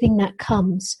everything that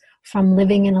comes from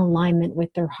living in alignment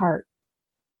with their heart.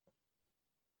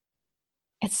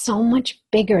 It's so much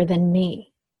bigger than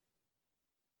me.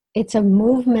 It's a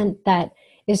movement that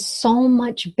is so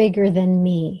much bigger than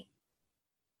me.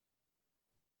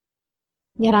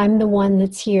 Yet I'm the one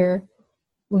that's here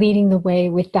leading the way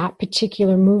with that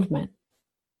particular movement.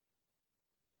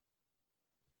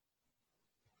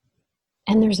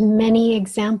 And there's many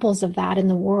examples of that in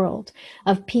the world,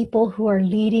 of people who are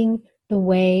leading the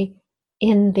way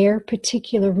in their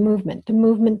particular movement, the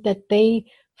movement that they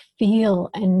feel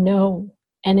and know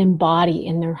and embody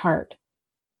in their heart.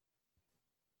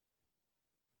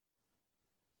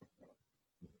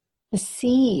 The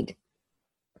seed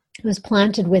was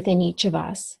planted within each of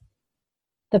us.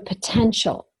 The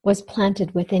potential was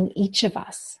planted within each of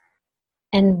us.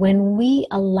 And when we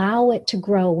allow it to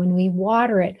grow, when we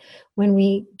water it, when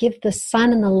we give the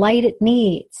sun and the light it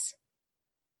needs,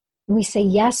 we say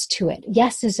yes to it.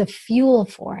 Yes is a fuel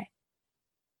for it.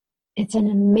 It's an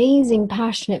amazing,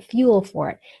 passionate fuel for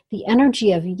it. The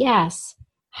energy of yes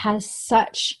has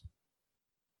such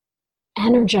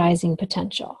energizing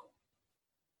potential.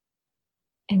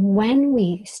 And when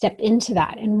we step into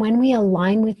that, and when we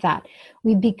align with that,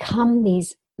 we become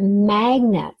these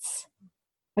magnets,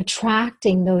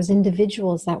 attracting those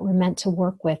individuals that we're meant to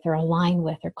work with or align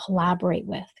with or collaborate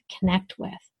with, connect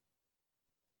with.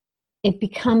 It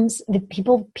becomes the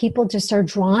people just are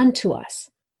drawn to us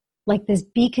like this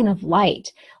beacon of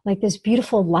light, like this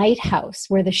beautiful lighthouse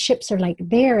where the ships are like,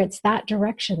 there, it's that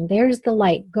direction. There's the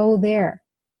light, go there.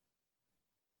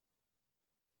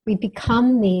 We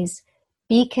become these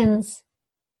beacons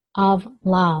of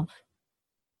love.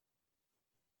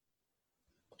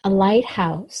 A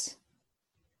lighthouse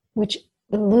which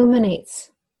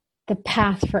illuminates the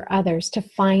path for others to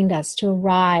find us, to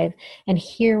arrive and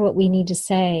hear what we need to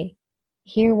say,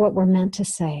 hear what we're meant to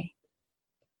say.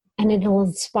 And it'll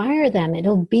inspire them.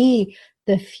 It'll be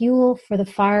the fuel for the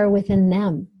fire within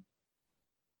them.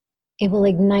 It will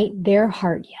ignite their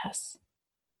heart, yes.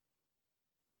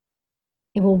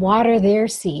 It will water their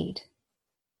seed.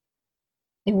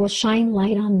 It will shine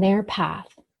light on their path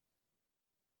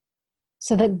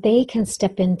so that they can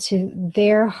step into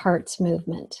their heart's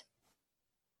movement.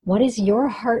 What is your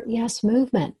heart yes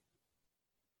movement?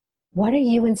 What are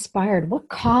you inspired? What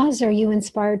cause are you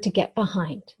inspired to get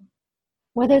behind?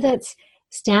 Whether that's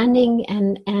standing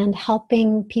and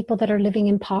helping people that are living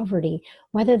in poverty,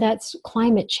 whether that's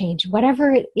climate change,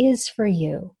 whatever it is for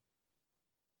you.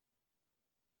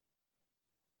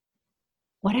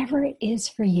 Whatever it is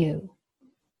for you,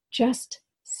 just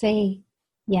say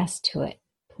yes to it.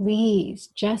 Please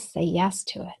just say yes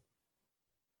to it.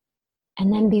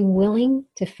 And then be willing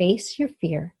to face your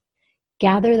fear,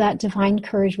 gather that divine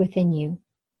courage within you,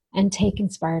 and take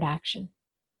inspired action.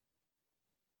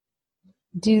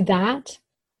 Do that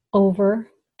over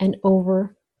and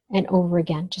over and over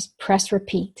again. Just press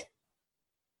repeat.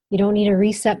 You don't need a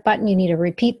reset button, you need a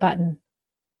repeat button.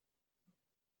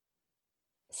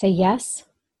 Say yes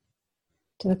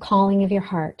to the calling of your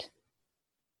heart.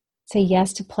 Say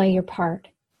yes to play your part.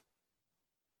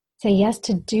 Say yes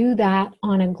to do that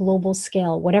on a global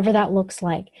scale, whatever that looks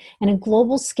like. And a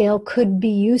global scale could be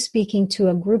you speaking to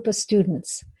a group of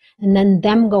students and then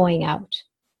them going out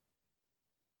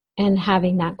and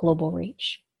having that global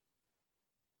reach.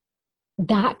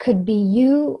 That could be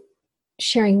you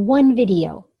sharing one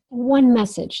video, one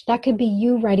message. That could be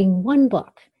you writing one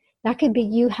book. That could be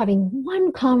you having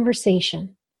one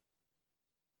conversation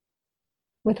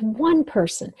with one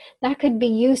person. That could be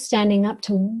you standing up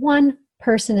to one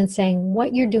person and saying,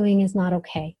 what you're doing is not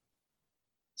okay.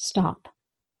 Stop.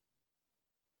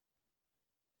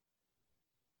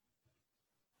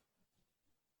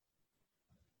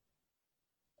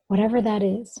 Whatever that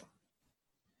is,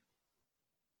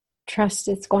 trust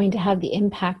it's going to have the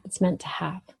impact it's meant to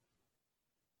have.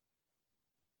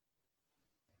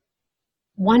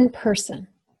 One person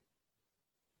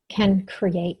can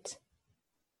create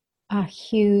a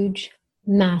huge,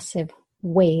 massive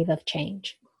wave of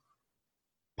change.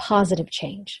 Positive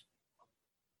change.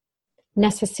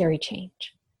 Necessary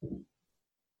change.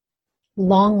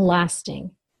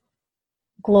 Long-lasting,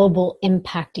 global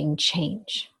impacting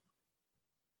change.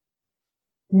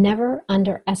 Never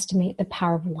underestimate the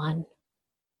power of one.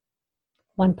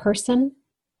 One person,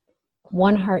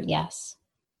 one heart yes.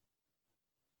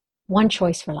 One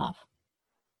choice for love.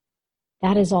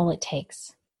 That is all it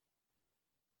takes.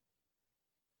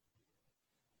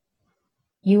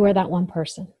 You are that one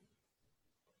person.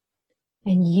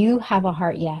 And you have a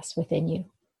heart yes within you.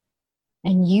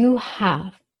 And you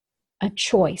have a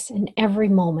choice in every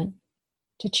moment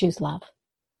to choose love.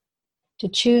 To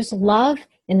choose love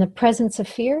in the presence of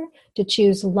fear, to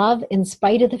choose love in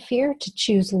spite of the fear, to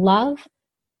choose love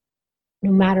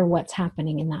no matter what's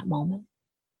happening in that moment.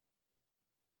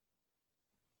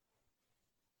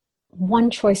 One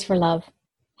choice for love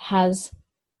has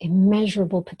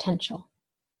immeasurable potential.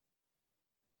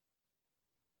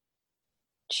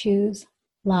 Choose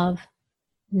love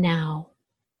now.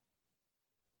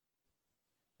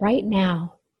 Right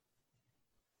now.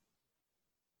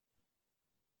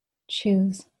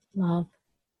 Choose love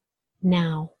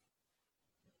now.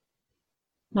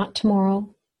 Not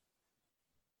tomorrow,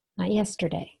 not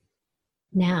yesterday.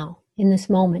 Now, in this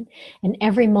moment, and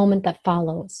every moment that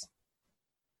follows.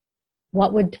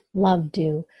 What would love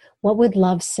do? What would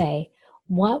love say?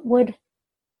 What would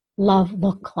love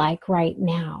look like right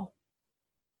now?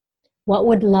 What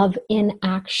would love in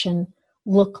action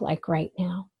look like right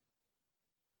now?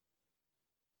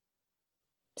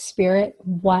 Spirit,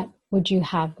 what would you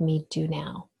have me do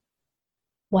now?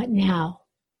 What now?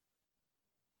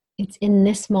 It's in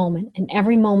this moment and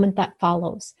every moment that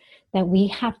follows that we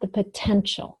have the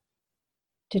potential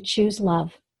to choose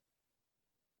love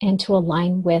and to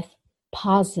align with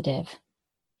positive,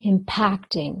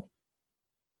 impacting,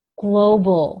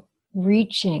 global,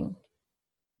 reaching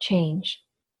change.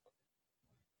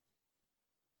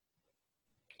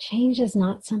 Change is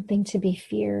not something to be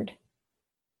feared.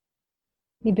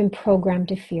 We've been programmed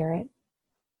to fear it.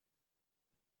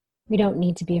 We don't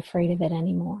need to be afraid of it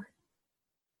anymore.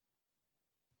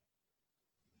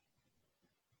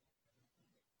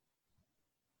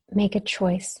 make a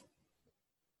choice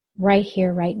right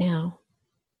here, right now,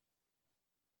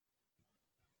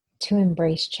 to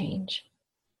embrace change,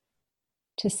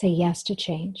 to say yes to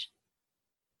change,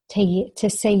 to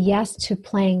say yes to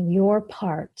playing your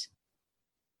part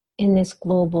in this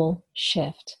global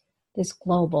shift, this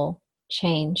global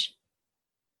change,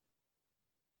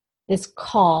 this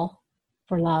call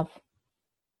for love.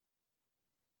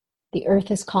 The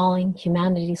earth is calling,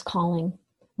 humanity is calling.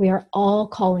 We are all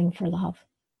calling for love,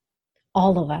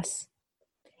 all of us,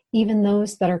 even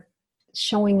those that are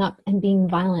showing up and being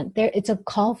violent. It's a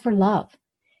call for love.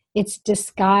 It's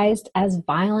disguised as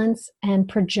violence and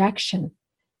projection,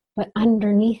 but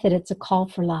underneath it, it's a call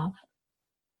for love.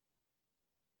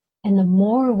 And the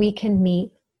more we can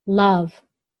meet love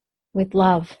with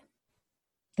love,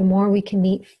 the more we can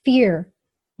meet fear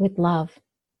with love,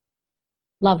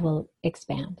 love will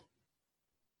expand.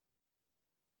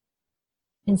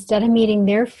 Instead of meeting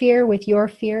their fear with your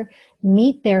fear,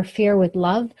 meet their fear with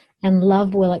love, and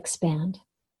love will expand.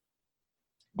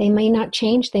 They may not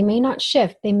change, they may not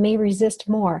shift, they may resist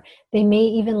more, they may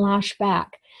even lash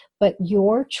back, but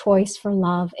your choice for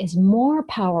love is more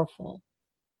powerful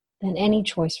than any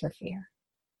choice for fear.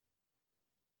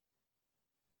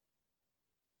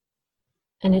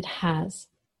 And it has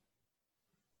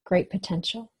great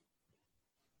potential.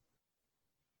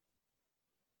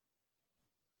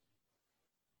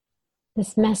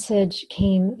 This message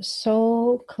came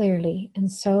so clearly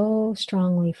and so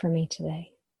strongly for me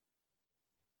today.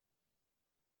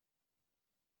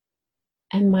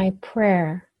 And my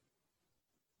prayer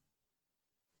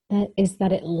is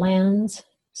that it lands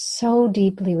so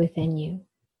deeply within you,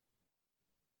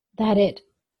 that it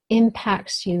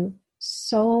impacts you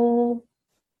so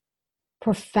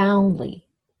profoundly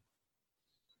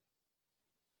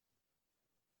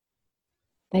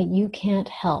that you can't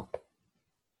help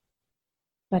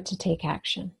but to take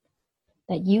action,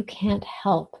 that you can't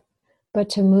help but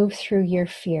to move through your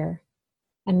fear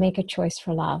and make a choice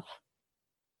for love.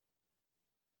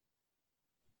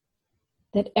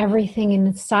 That everything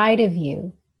inside of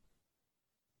you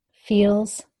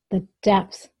feels the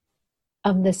depth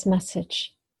of this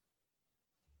message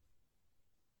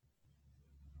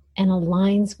and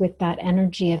aligns with that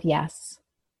energy of yes.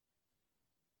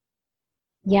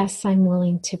 Yes, I'm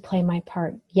willing to play my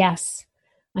part. Yes,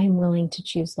 I am willing to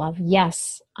choose love.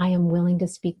 Yes, I am willing to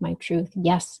speak my truth.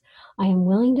 Yes, I am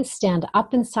willing to stand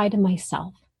up inside of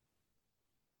myself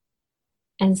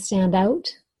and stand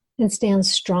out and stand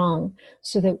strong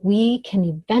so that we can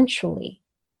eventually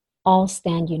all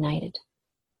stand united.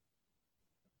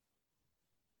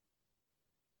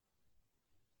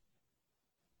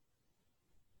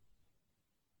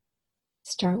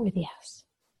 Start with yes.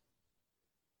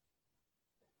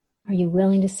 Are you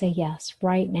willing to say yes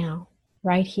right now,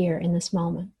 right here in this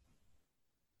moment?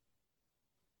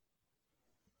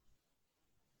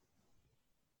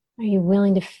 Are you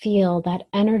willing to feel that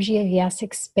energy of yes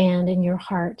expand in your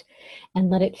heart and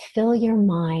let it fill your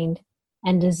mind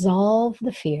and dissolve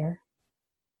the fear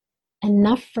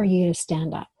enough for you to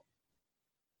stand up?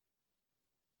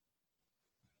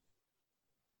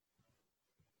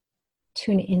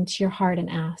 Tune into your heart and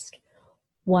ask,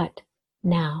 what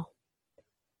now?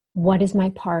 What is my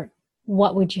part?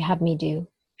 What would you have me do?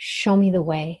 Show me the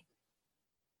way.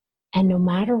 And no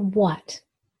matter what,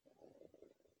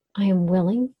 I am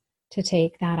willing to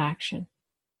take that action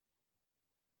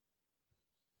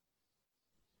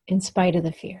in spite of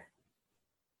the fear,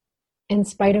 in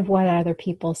spite of what other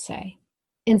people say,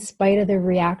 in spite of the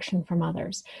reaction from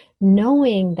others,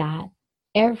 knowing that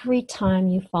every time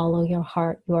you follow your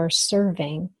heart, you are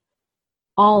serving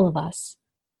all of us,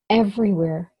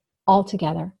 everywhere, all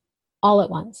together, all at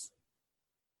once.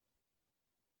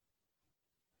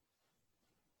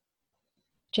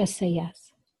 Just say yes.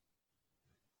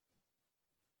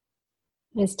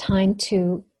 It is time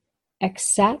to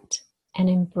accept and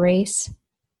embrace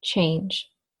change.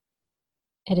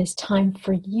 It is time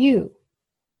for you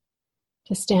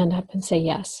to stand up and say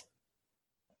yes.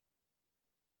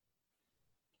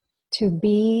 To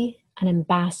be an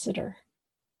ambassador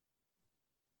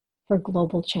for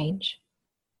global change.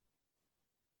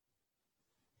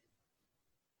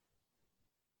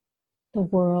 The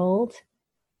world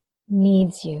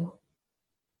needs you.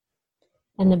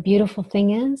 And the beautiful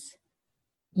thing is,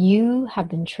 you have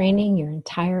been training your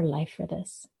entire life for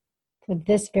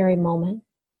this very moment,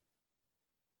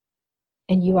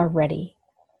 and you are ready.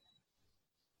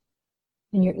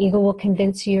 And your ego will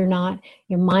convince you you're not,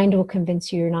 your mind will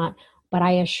convince you you're not, but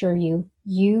I assure you,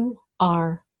 you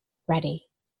are ready.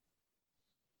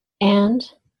 And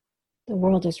the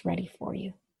world is ready for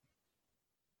you.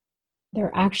 There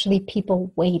are actually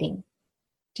people waiting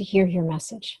to hear your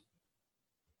message,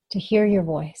 to hear your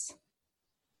voice,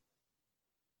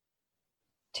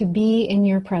 to be in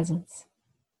your presence.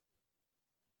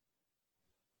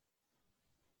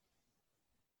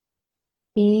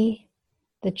 Be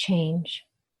the change.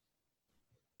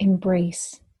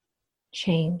 Embrace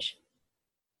change.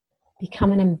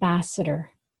 Become an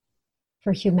ambassador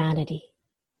for humanity.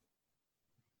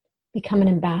 Become an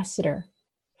ambassador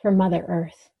for Mother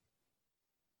Earth.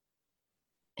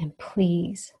 And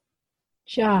please,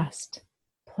 just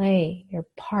play your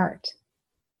part.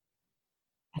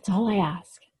 That's all I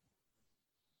ask.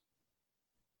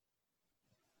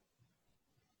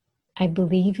 I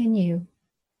believe in you.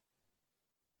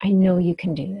 I know you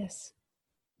can do this.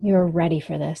 You're ready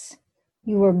for this.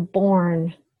 You were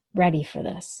born ready for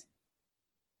this.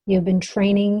 You've been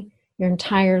training your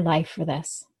entire life for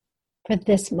this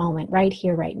moment, right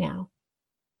here, right now.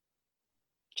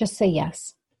 Just say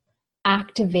yes.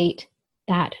 Activate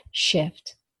that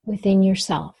shift within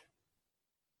yourself.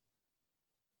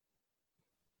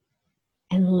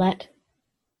 And let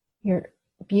your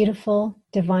beautiful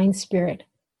divine spirit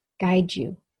guide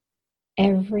you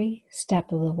every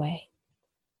step of the way.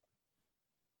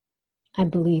 I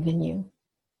believe in you.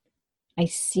 I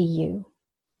see you.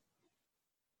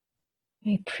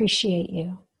 I appreciate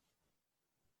you.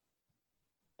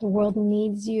 The world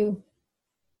needs you.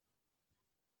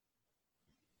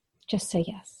 Just say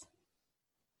yes.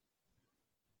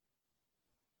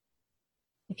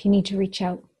 If you need to reach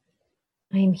out,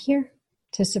 I am here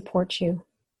to support you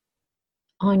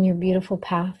on your beautiful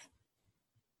path.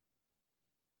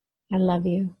 I love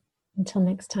you. Until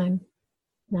next time,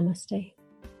 namaste.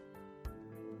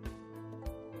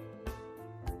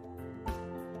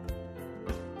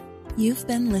 You've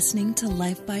been listening to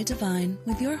Life by Divine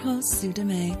with your host, Sue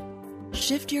Dumais.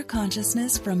 Shift your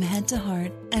consciousness from head to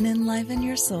heart and enliven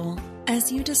your soul as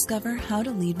you discover how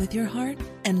to lead with your heart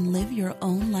and live your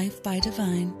own life by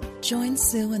divine. Join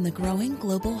Sue in the growing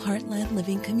global Heart-Led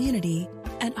Living community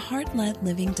at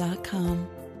heartledliving.com.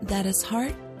 That is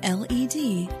heart,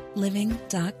 L-E-D,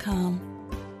 living.com.